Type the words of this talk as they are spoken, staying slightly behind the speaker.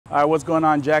All right, what's going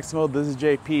on, Jacksonville? This is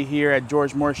JP here at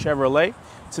George Moore Chevrolet.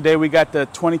 Today we got the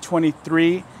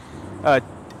 2023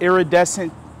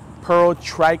 iridescent pearl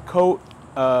tri-coat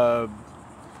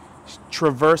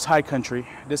Traverse High Country.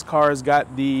 This car has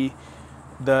got the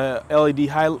LED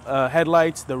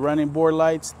headlights, the running board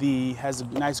lights, has a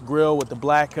nice grille with the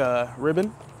black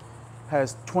ribbon,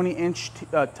 has 20-inch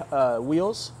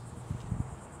wheels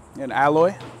and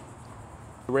alloy.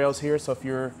 The rails here, so if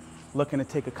you're looking to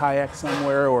take a kayak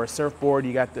somewhere or a surfboard,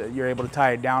 you're able to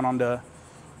tie it down on the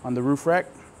roof rack.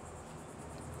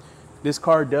 This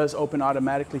car does open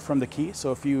automatically from the key,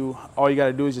 so all you got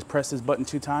to do is just press this button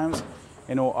 2 times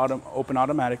and it will open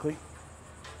automatically.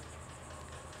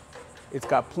 It's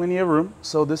got plenty of room.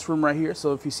 So this room right here,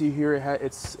 so if you see here,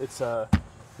 it's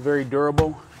very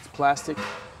durable. It's plastic.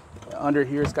 Under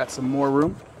here, it's got some more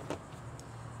room.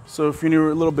 So if you need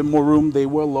a little bit more room, they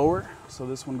will lower. So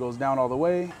this one goes down all the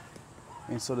way,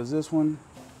 and so does this one.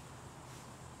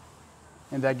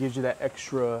 And that gives you that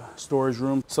extra storage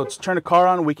room. So to turn the car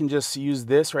on, we can just use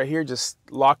this right here. Just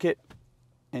lock it,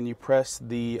 and you press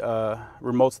the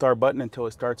remote start button until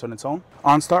it starts on its own.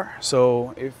 OnStar.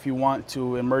 So if you want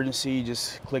to emergency,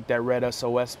 just click that red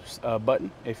SOS button.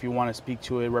 If you want to speak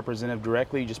to a representative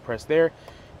directly, you just press there.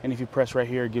 And if you press right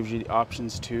here, it gives you the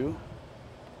options to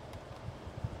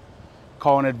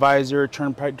call an advisor,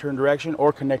 turn direction,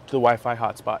 or connect to the Wi-Fi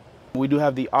hotspot. We do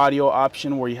have the audio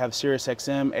option where you have Sirius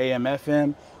XM, AM,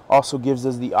 FM. Also gives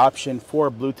us the option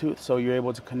for Bluetooth, so you're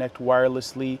able to connect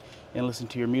wirelessly and listen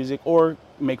to your music or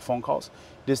make phone calls.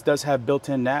 This does have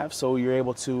built-in nav, so you're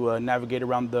able to navigate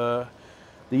around the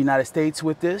United States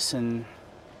with this and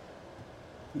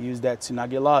use that to not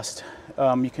get lost.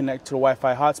 You connect to the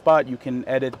Wi-Fi hotspot. You can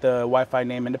edit the Wi-Fi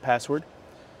name and the password.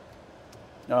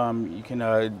 You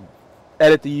can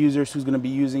edit the users who's going to be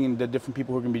using and the different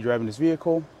people who are going to be driving this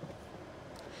vehicle.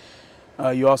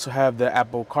 You also have the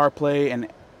Apple CarPlay and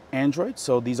Android.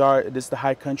 So this is the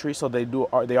High Country, so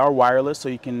they are wireless, so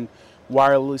you can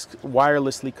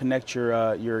wirelessly connect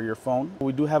your phone.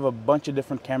 We do have a bunch of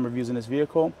different camera views in this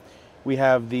vehicle. We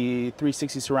have the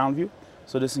 360 surround view,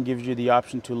 so this one gives you the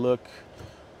option to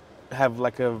have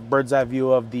like a bird's eye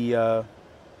view of the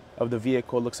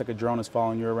vehicle. It looks like a drone is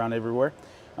following you around everywhere.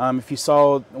 If you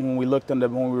saw when we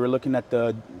were looking at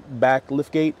the back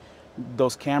liftgate,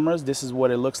 those cameras, this is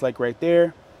what it looks like right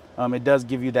there. It does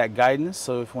give you that guidance,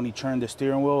 so when you turn the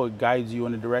steering wheel, it guides you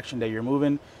in the direction that you're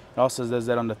moving. It also does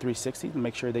that on the 360 to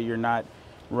make sure that you're not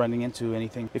running into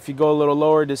anything. If you go a little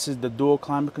lower, this is the dual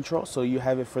climate control, so you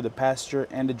have it for the passenger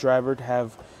and the driver to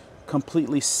have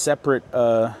completely separate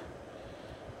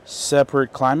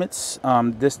climates.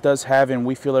 This does have, and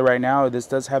we feel it right now, this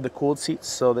does have the cooled seats,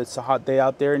 so it's a hot day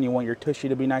out there and you want your tushy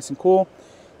to be nice and cool,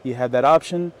 you have that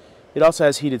option. It also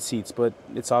has heated seats, but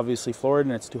it's obviously Florida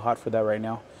and it's too hot for that right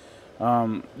now.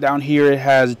 Down here it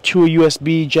has 2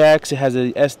 USB jacks, it has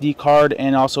a SD card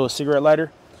and also a cigarette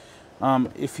lighter.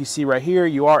 If you see right here,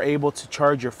 you are able to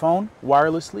charge your phone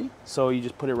wirelessly, so you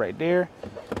just put it right there.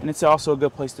 And it's also a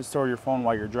good place to store your phone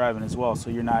while you're driving as well, so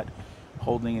you're not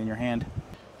holding it in your hand.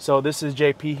 So this is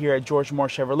JP here at George Moore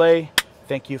Chevrolet.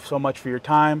 Thank you so much for your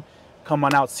time. Come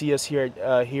on out, see us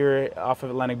here off of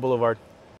Atlantic Boulevard.